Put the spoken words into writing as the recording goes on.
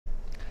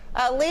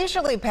A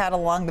leisurely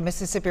paddle along the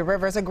Mississippi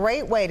River is a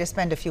great way to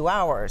spend a few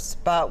hours,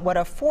 but what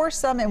a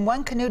foursome in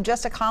one canoe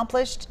just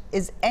accomplished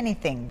is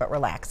anything but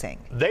relaxing.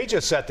 They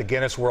just set the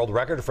Guinness World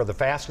Record for the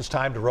fastest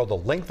time to row the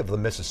length of the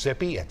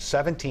Mississippi at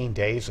 17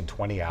 days and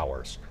 20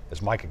 hours.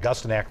 As Mike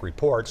Augustyniak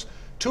reports,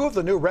 two of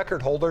the new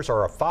record holders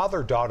are a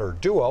father-daughter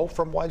duo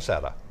from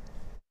Wayzata.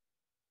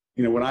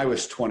 You know, when I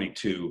was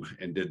 22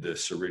 and did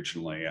this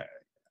originally,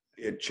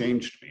 it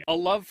changed me. A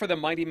love for the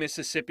mighty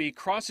Mississippi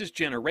crosses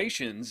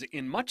generations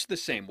in much the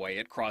same way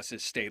it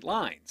crosses state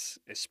lines,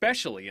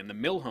 especially in the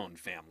Milhone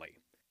family.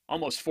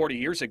 Almost 40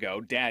 years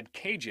ago, Dad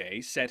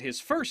KJ set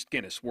his first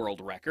Guinness World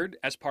Record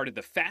as part of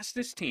the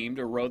fastest team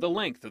to row the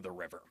length of the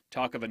river.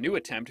 Talk of a new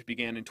attempt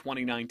began in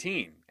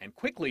 2019 and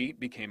quickly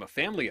became a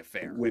family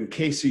affair. When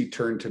Casey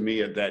turned to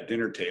me at that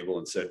dinner table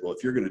and said, well,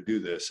 if you're going to do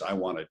this, I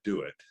want to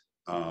do it.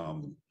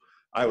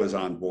 I was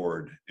on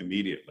board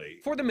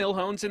immediately. For the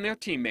Milhones and their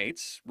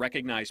teammates,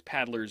 recognized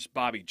paddlers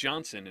Bobby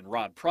Johnson and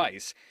Rod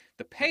Price,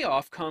 the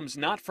payoff comes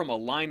not from a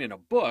line in a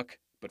book,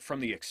 but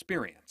from the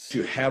experience.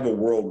 To have a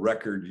world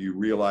record, you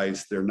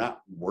realize they're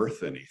not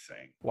worth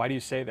anything. Why do you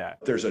say that?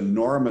 There's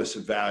enormous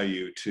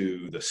value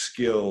to the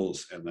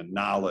skills and the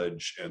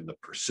knowledge and the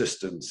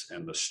persistence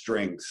and the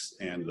strengths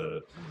and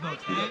the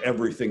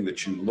everything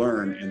that you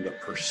learn in the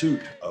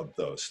pursuit of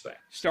those things.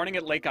 Starting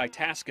at Lake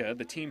Itasca,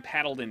 the team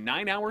paddled in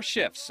 9-hour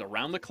shifts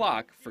around the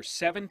clock for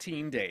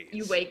 17 days.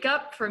 You wake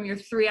up from your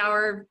 3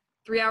 hours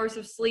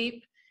of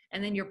sleep,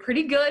 and then you're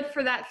pretty good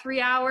for that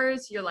 3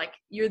 hours. You're like,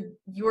 you're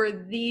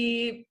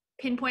the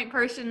pinpoint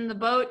person in the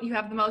boat. You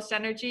have the most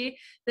energy.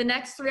 The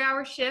next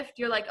 3-hour shift,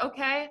 you're like,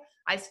 okay,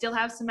 I still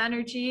have some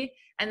energy.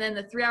 And then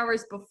the 3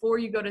 hours before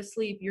you go to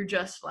sleep, you're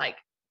just like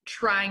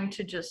trying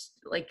to just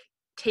like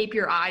tape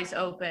your eyes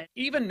open.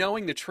 Even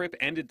knowing the trip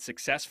ended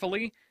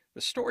successfully, the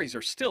stories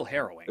are still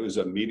harrowing. It was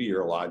a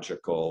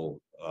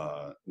meteorological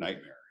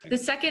nightmare. The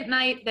second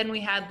night, then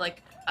we had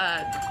like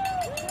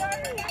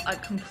a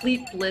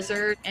complete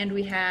blizzard, and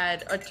we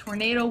had a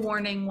tornado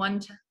warning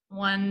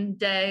one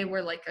day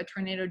where like a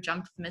tornado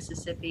jumped the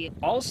Mississippi.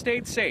 All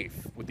stayed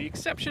safe, with the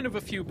exception of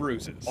a few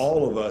bruises.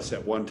 All of us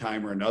at one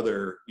time or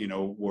another, you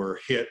know, were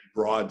hit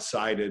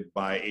broadsided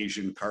by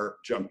Asian carp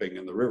jumping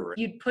in the river.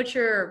 You'd put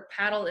your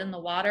paddle in the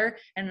water,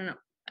 and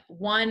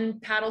one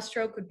paddle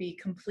stroke would be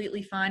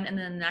completely fine, and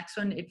then the next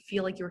one, it'd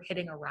feel like you were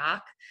hitting a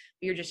rock.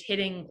 You're just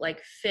hitting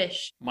like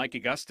fish. Mike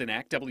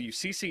Augustyniak,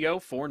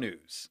 WCCO 4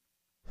 News.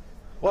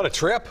 What a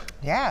trip.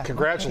 Yeah.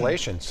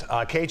 Congratulations.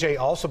 KJ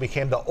also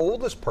became the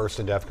oldest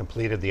person to have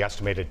completed the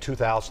estimated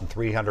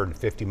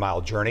 2,350-mile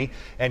journey,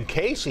 and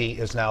Casey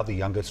is now the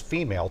youngest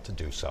female to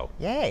do so.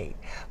 Yay.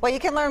 Well, you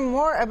can learn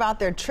more about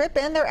their trip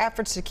and their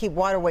efforts to keep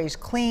waterways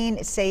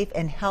clean, safe,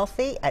 and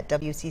healthy at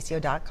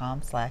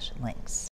WCCO.com/links.